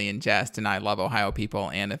obviously in jest, and I love Ohio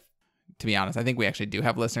people. And to be honest, I think we actually do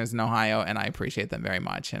have listeners in Ohio, and I appreciate them very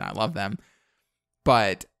much, and I love them.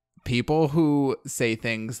 But people who say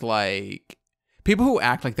things like, people who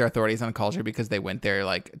act like they're authorities on culture because they went there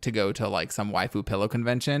like to go to like some waifu pillow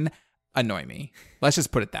convention annoy me. Let's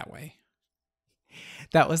just put it that way.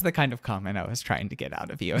 That was the kind of comment I was trying to get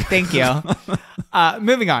out of you. Thank you.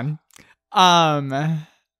 Moving on.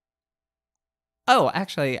 Oh,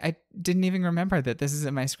 actually, I didn't even remember that this is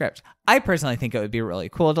in my script. I personally think it would be really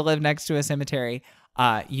cool to live next to a cemetery.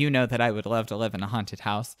 You know that I would love to live in a haunted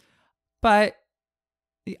house, but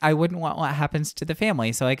I wouldn't want what happens to the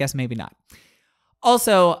family, so I guess maybe not.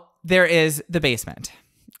 Also, there is the basement.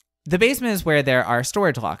 The basement is where there are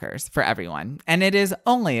storage lockers for everyone, and it is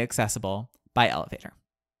only accessible by elevator.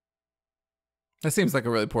 That seems like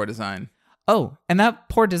a really poor design. Oh, and that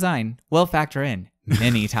poor design will factor in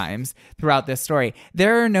many times throughout this story.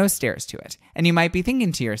 There are no stairs to it, and you might be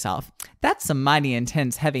thinking to yourself, that's some mighty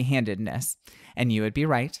intense heavy-handedness. And you would be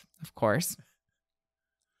right, of course.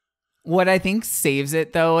 What I think saves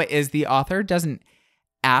it, though, is the author doesn't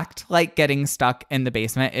act like getting stuck in the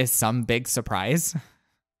basement is some big surprise.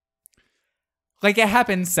 Like, it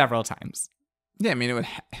happens several times. Yeah, I mean, it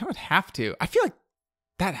would have to. I feel like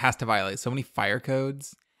that has to violate so many fire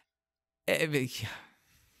codes. A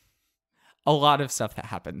lot of stuff that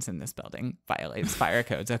happens in this building violates fire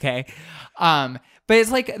codes, okay? But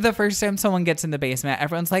it's like the first time someone gets in the basement,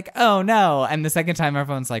 everyone's like, oh no. And the second time,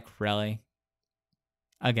 everyone's like, really?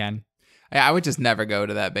 Again. I would just never go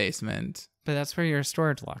to that basement. But that's where your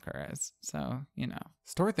storage locker is. So, you know.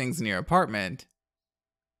 Store things in your apartment.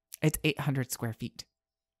 It's 800 square feet.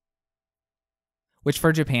 Which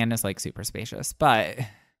for Japan is like super spacious. But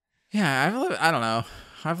yeah, I don't know.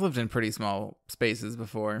 I've lived in pretty small spaces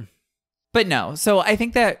before. But no. So I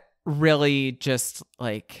think that really just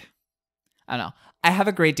like, I don't know. I have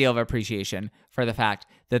a great deal of appreciation for the fact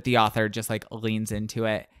that the author just like leans into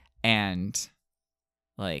it and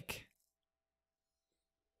like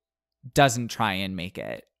doesn't try and make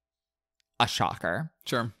it a shocker.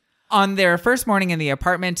 Sure. On their first morning in the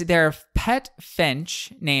apartment, their pet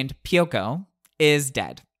finch named Pyoko is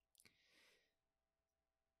dead.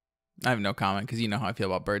 I have no comment because you know how I feel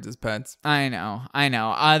about birds as pets. I know.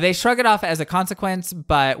 They shrug it off as a consequence,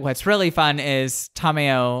 but what's really fun is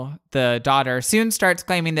Tameo, the daughter, soon starts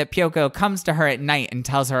claiming that Pyoko comes to her at night and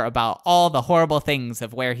tells her about all the horrible things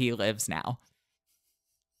of where he lives now.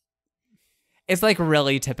 It's like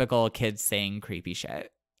really typical kids saying creepy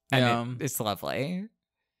shit. And it's lovely.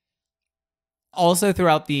 Also,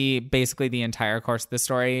 throughout basically the entire course of the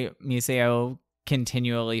story, Miseo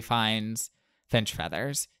continually finds finch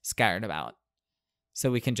feathers scattered about. So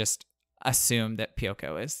we can just assume that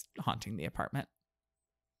Pyoko is haunting the apartment.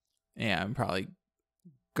 Yeah, and probably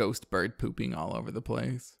ghost bird pooping all over the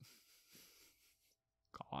place.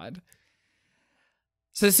 God.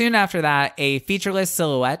 So soon after that, a featureless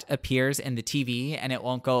silhouette appears in the TV and it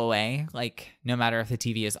won't go away. Like, no matter if the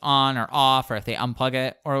TV is on or off or if they unplug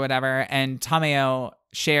it or whatever. And Tameo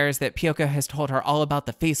shares that Pyoko has told her all about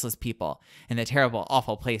the faceless people and the terrible,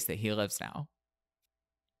 awful place that he lives now.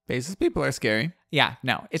 Faceless people are scary. Yeah,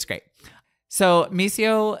 no, it's great. So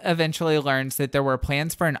Misio eventually learns that there were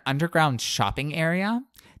plans for an underground shopping area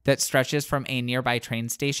that stretches from a nearby train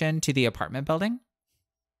station to the apartment building.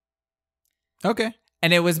 Okay.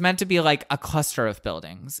 And it was meant to be like a cluster of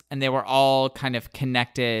buildings, and they were all kind of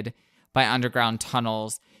connected by underground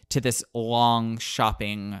tunnels to this long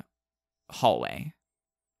shopping hallway.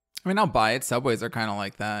 I mean, I'll buy it. Subways are kind of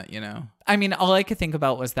like that, you know? I mean, all I could think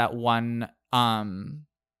about was that one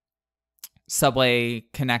subway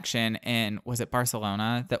connection in, was it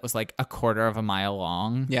Barcelona, that was like a quarter of a mile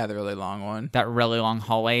long? Yeah, the really long one. That really long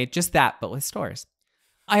hallway. Just that, but with stores.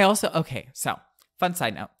 Okay, so fun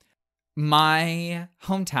side note. My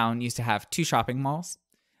hometown used to have 2 shopping malls.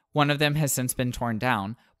 One of them has since been torn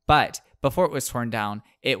down, but before it was torn down,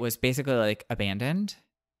 it was basically like abandoned.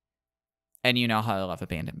 And you know how I love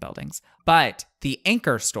abandoned buildings. But the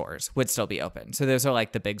anchor stores would still be open. So those are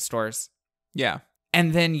like the big stores. Yeah.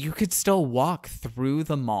 And then you could still walk through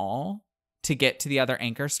the mall to get to the other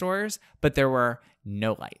anchor stores, but there were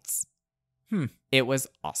no lights. It was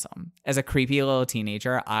awesome. As a creepy little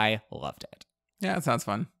teenager, I loved it. Yeah, it sounds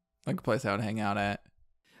fun. Like a place I would hang out at.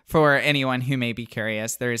 For anyone who may be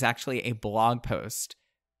curious, there is actually a blog post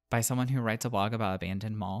by someone who writes a blog about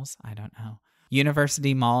abandoned malls. I don't know.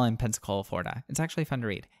 University Mall in Pensacola, Florida. It's actually fun to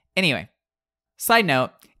read. Anyway, side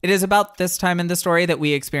note, it is about this time in the story that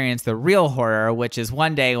we experience the real horror, which is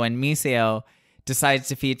one day when Miseo decides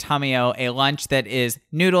to feed Tameo a lunch that is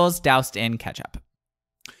noodles doused in ketchup.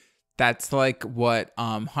 That's like what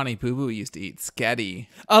Honey Boo Boo used to eat, sketty.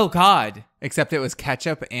 Oh, God. Except it was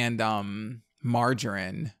ketchup and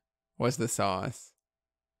margarine was the sauce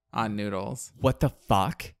on noodles. What the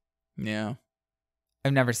fuck? Yeah.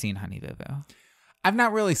 I've never seen Honey Boo Boo. I've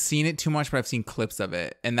not really seen it too much, but I've seen clips of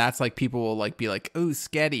it. And that's like people will like be like, ooh,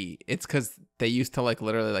 sketty. It's because they used to like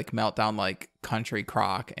literally like melt down like country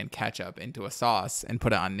crock and ketchup into a sauce and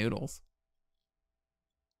put it on noodles.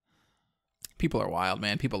 People are wild,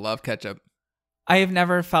 man. People love ketchup. I have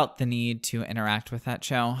never felt the need to interact with that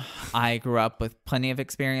show. I grew up with plenty of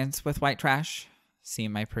experience with white trash. See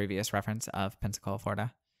my previous reference of Pensacola,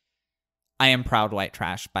 Florida. I am proud white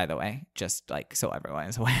trash, by the way, just like so everyone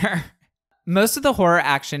is aware. Most of the horror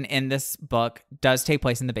action in this book does take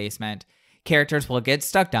place in the basement. Characters will get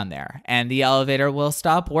stuck down there, and the elevator will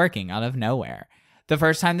stop working out of nowhere. The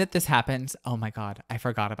first time that this happens, oh my God, I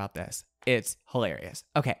forgot about this. It's hilarious.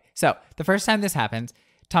 Okay, so the first time this happens,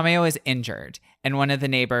 Tameo is injured, and one of the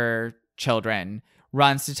neighbor children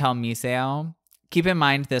runs to tell Miseo. Keep in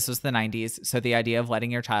mind, this was the 90s, so the idea of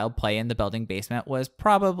letting your child play in the building basement was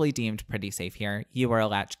probably deemed pretty safe here. You were a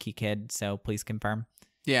latchkey kid, so please confirm.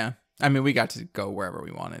 Yeah. I mean, we got to go wherever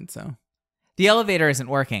we wanted, so. The elevator isn't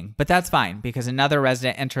working, but that's fine because another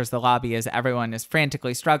resident enters the lobby as everyone is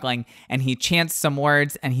frantically struggling, and he chants some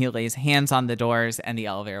words and he lays hands on the doors and the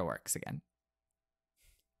elevator works again.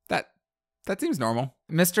 That seems normal.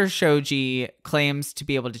 Mr. Shoji claims to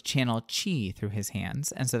be able to channel chi through his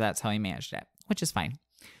hands, and so that's how he managed it, which is fine.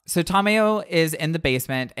 So Tameo is in the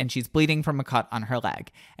basement and she's bleeding from a cut on her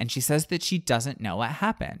leg, and she says that she doesn't know what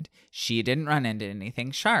happened. She didn't run into anything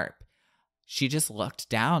sharp. She just looked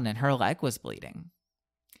down and her leg was bleeding.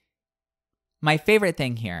 My favorite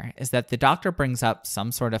thing here is that the doctor brings up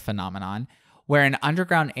some sort of phenomenon where an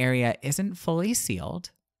underground area isn't fully sealed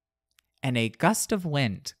and a gust of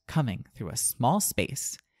wind coming through a small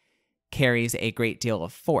space carries a great deal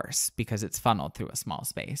of force because it's funneled through a small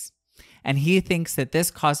space. And he thinks that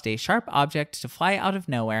this caused a sharp object to fly out of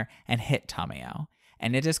nowhere and hit Tameo,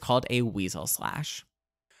 and it is called a weasel slash.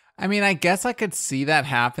 I mean, I guess I could see that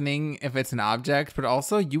happening if it's an object, but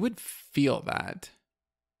also you would feel that.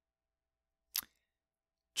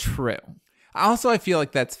 True. Also, I feel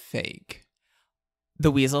like that's fake.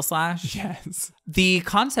 The weasel slash? Yes. The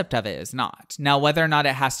concept of it is not. Now, whether or not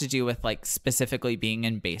it has to do with like specifically being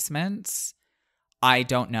in basements, I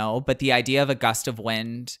don't know. But the idea of a gust of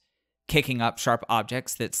wind kicking up sharp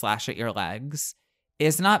objects that slash at your legs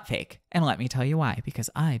is not fake. And let me tell you why, because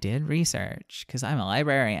I did research, because I'm a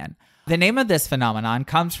librarian. The name of this phenomenon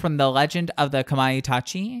comes from the legend of the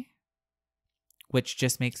Kamaitachi, which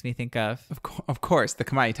just makes me think of... Of course, the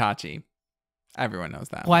Kamaitachi. Everyone knows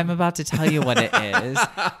that. Well, I'm about to tell you what it is,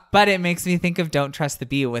 but it makes me think of Don't Trust the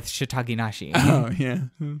Bee with Shitaginashi. Oh, yeah.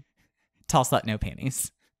 Tall slut, no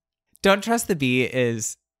panties. Don't Trust the Bee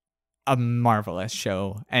is a marvelous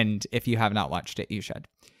show, and if you have not watched it, you should.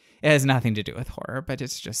 It has nothing to do with horror, but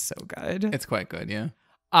it's just so good. It's quite good, yeah.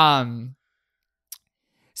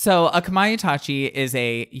 So a Kamayutachi is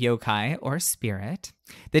a yokai or spirit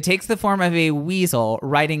that takes the form of a weasel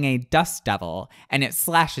riding a dust devil, and it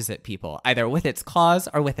slashes at people either with its claws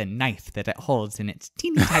or with a knife that it holds in its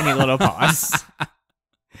teeny tiny little paws.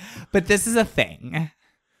 But this is a thing.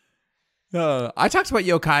 I talked about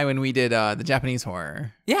yokai when we did the Japanese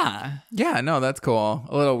horror. Yeah. Yeah, no, that's cool.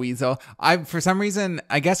 A little weasel. For some reason,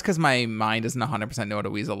 I guess because my mind doesn't 100% know what a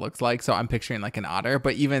weasel looks like, so I'm picturing like an otter,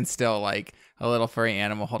 but even still, like a little furry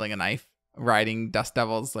animal holding a knife, riding dust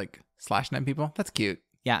devils, like slashing at people. That's cute.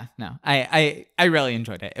 Yeah, no, I really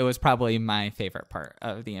enjoyed it. It was probably my favorite part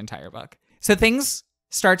of the entire book. So things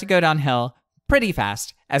start to go downhill pretty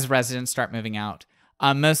fast as residents start moving out.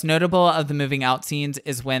 Most notable of the moving out scenes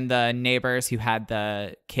is when the neighbors who had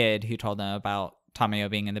the kid who told them about Tamayo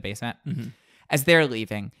being in the basement, as they're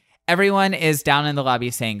leaving, everyone is down in the lobby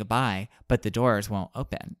saying goodbye, but the doors won't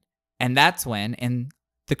open. And that's when, in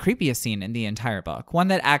the creepiest scene in the entire book, one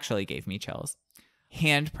that actually gave me chills,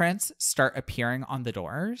 handprints start appearing on the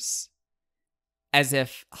doors as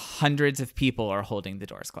if hundreds of people are holding the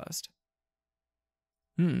doors closed.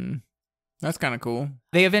 That's kind of cool.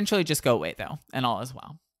 They eventually just go away, though, and all is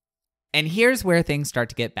well. And here's where things start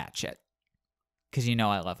to get batshit. Because you know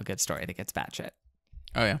I love a good story that gets batshit.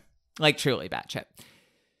 Oh, yeah. Like, truly batshit.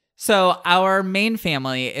 So our main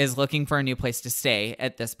family is looking for a new place to stay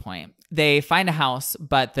at this point. They find a house,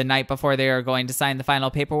 but the night before they are going to sign the final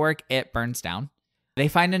paperwork, it burns down. They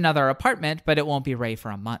find another apartment, but it won't be ready for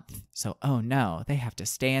a month. So, oh no, they have to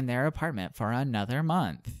stay in their apartment for another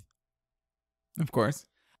month. Of course.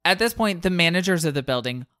 At this point, the managers of the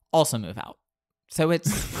building also move out. So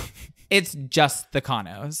it's just the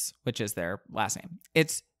Kanos, which is their last name.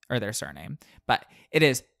 Or their surname. But it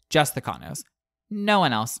is just the Kanos. No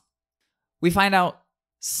one else. We find out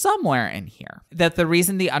somewhere in here that the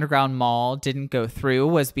reason the underground mall didn't go through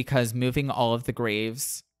was because moving all of the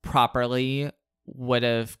graves properly would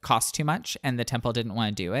have cost too much, and the temple didn't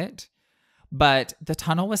want to do it. But the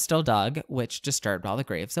tunnel was still dug, which disturbed all the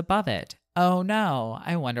graves above it. Oh no,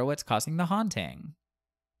 I wonder what's causing the haunting.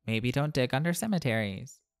 Maybe don't dig under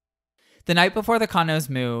cemeteries. The night before the Kanos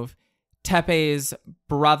move, Teppei's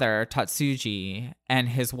brother, Tatsuji, and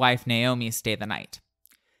his wife, Naomi, stay the night.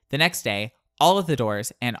 The next day, all of the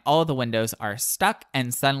doors and all of the windows are stuck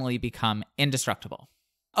and suddenly become indestructible.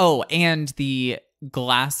 Oh, and the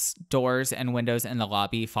glass doors and windows in the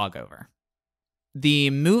lobby fog over. The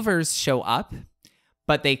movers show up,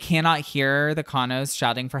 but they cannot hear the Kanos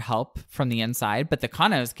shouting for help from the inside, but the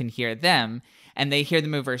Kanos can hear them, and they hear the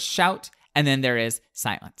movers shout, and then there is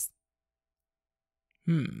silence.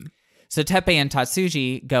 So Teppei and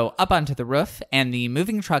Tatsuji go up onto the roof, and the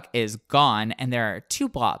moving truck is gone, and there are 2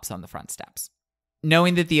 blobs on the front steps.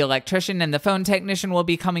 Knowing that the electrician and the phone technician will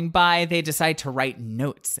be coming by, they decide to write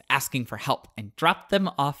notes asking for help and drop them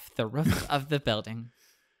off the roof of the building.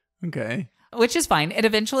 Okay. Which is fine. It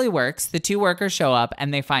eventually works. The 2 workers show up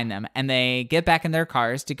and they find them and they get back in their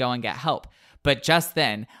cars to go and get help. But just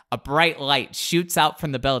then, a bright light shoots out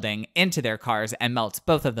from the building into their cars and melts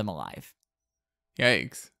both of them alive.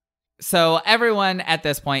 Yikes. So everyone at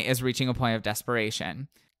this point is reaching a point of desperation.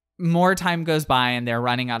 More time goes by and they're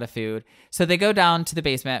running out of food. So they go down to the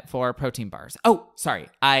basement for protein bars. Oh, sorry.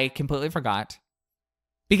 I completely forgot.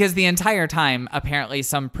 Because the entire time, apparently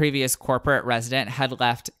some previous corporate resident had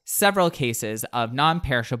left several cases of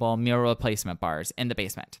non-perishable meal replacement bars in the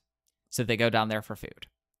basement. So they go down there for food.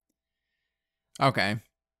 Okay.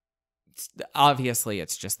 Obviously,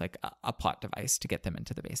 it's just like a plot device to get them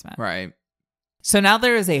into the basement. Right. So now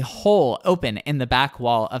there is a hole open in the back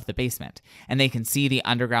wall of the basement, and they can see the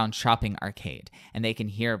underground shopping arcade, and they can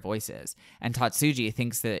hear voices. And Tatsuji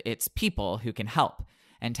thinks that it's people who can help.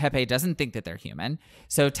 And Teppei doesn't think that they're human.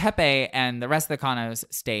 So Teppei and the rest of the Kanos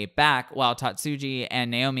stay back while Tatsuji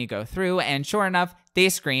and Naomi go through. And sure enough, they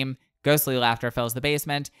scream. Ghostly laughter fills the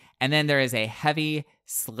basement. And then there is a heavy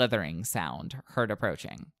slithering sound heard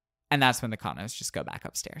approaching. And that's when the Kanos just go back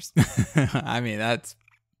upstairs. I mean, that's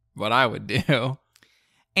what I would do.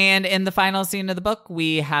 And in the final scene of the book,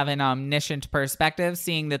 we have an omniscient perspective,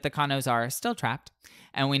 seeing that the Kanos are still trapped.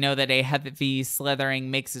 And we know that a heavy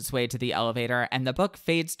slithering makes its way to the elevator, and the book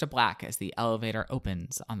fades to black as the elevator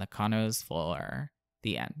opens on the Kanos floor.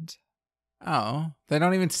 The end. Oh, they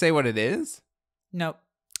don't even say what it is? Nope.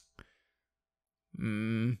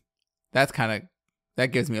 That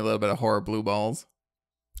gives me a little bit of horror blue balls.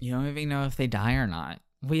 You don't even know if they die or not.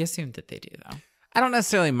 We assume that they do, though. I don't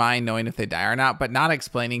necessarily mind knowing if they die or not, but not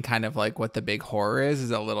explaining kind of like what the big horror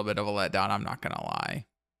is a little bit of a letdown. I'm not going to lie.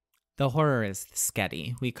 The horror is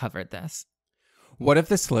sketty. We covered this. What if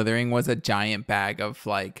the slithering was a giant bag of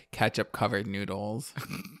like ketchup covered noodles?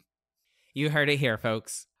 You heard it here,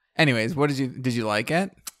 folks. Anyways, did you like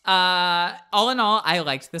it? All in all, I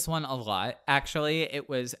liked this one a lot. Actually, it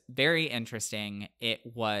was very interesting. It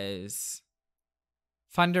was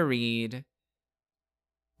fun to read.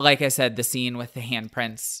 Like I said, the scene with the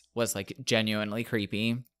handprints was like genuinely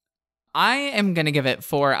creepy. I am going to give it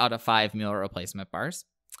 4 out of 5 meal replacement bars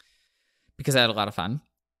because I had a lot of fun.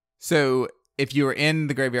 So if you were in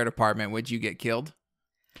the graveyard apartment, would you get killed?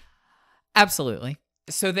 Absolutely.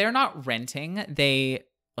 So they're not renting. They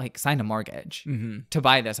like signed a mortgage to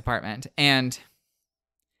buy this apartment. And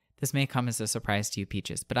this may come as a surprise to you,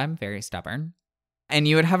 Peaches, but I'm very stubborn. And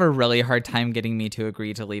you would have a really hard time getting me to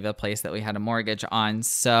agree to leave a place that we had a mortgage on.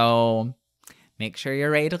 So make sure you're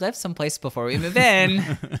ready to live someplace before we move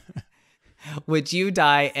in. Would you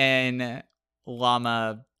die in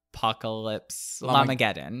Llamageddon?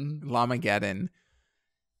 Llamageddon.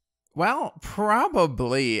 Well,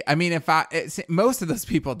 probably. I mean, most of those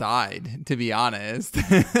people died, to be honest.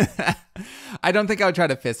 I don't think I would try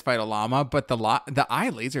to fist fight a llama, but the eye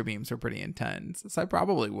laser beams were pretty intense. So I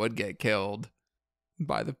probably would get killed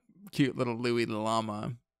by the cute little Louie the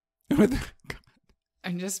llama.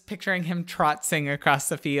 I'm just picturing him trotzing across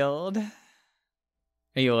the field.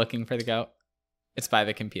 Are you looking for the goat? It's by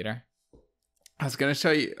the computer. I was gonna show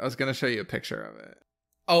you a picture of it.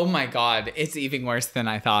 Oh my God, it's even worse than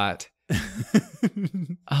I thought.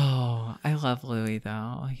 Oh, I love Louie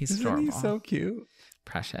though. He's adorable. He's so cute.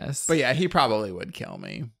 Precious. But yeah, he probably would kill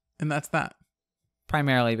me. And that's that.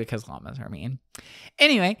 Primarily because llamas are mean.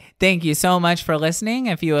 Anyway, thank you so much for listening.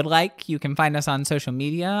 If you would like, you can find us on social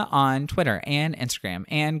media on Twitter and Instagram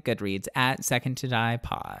and Goodreads at Second to Die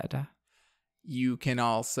Pod. You can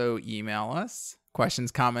also email us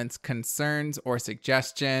questions, comments, concerns, or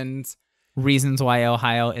suggestions. Reasons why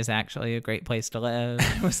Ohio is actually a great place to live.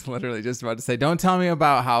 I was literally just about to say, don't tell me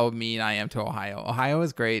about how mean I am to Ohio. Ohio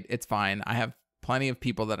is great. It's fine. I have plenty of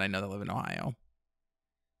people that I know that live in Ohio.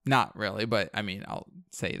 Not really, but I mean, I'll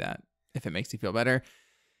say that if it makes you feel better.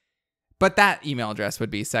 But that email address would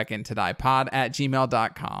be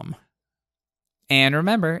secondtodiepod@gmail.com. And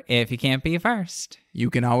remember, if you can't be first, you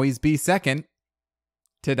can always be second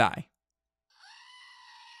to die.